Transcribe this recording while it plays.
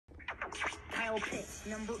Kyle Pitts,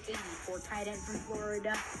 number 84, tight end from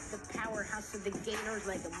Florida, the powerhouse of the Gators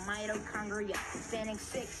like a mitochondria, standing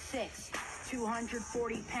 6'6",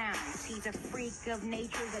 240 pounds. He's a freak of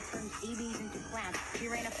nature that turns EBs into clowns. He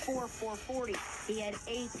ran a 4.40. He had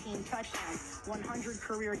 18 touchdowns, 100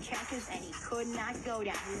 career catches, and he could not go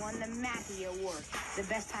down. He won the Mackey Award, the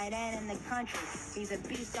best tight end in the country. He's a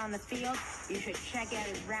beast on the field. You should check out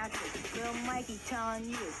his route tree. Little Mikey telling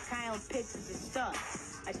you, Kyle Pitts is a stud,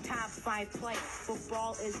 a top 5 player.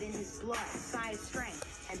 Football is in his blood, size, strength,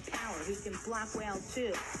 and power. He can block well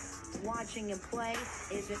too. Watching him play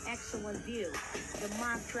is an excellent view. The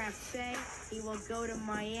mock drafts say he will go to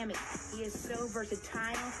Miami. He is so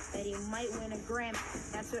versatile that he might win a Grammy.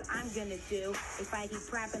 That's what I'm gonna do if I keep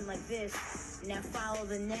prepping like this. Now follow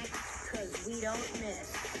the next, cause we don't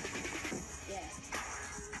miss.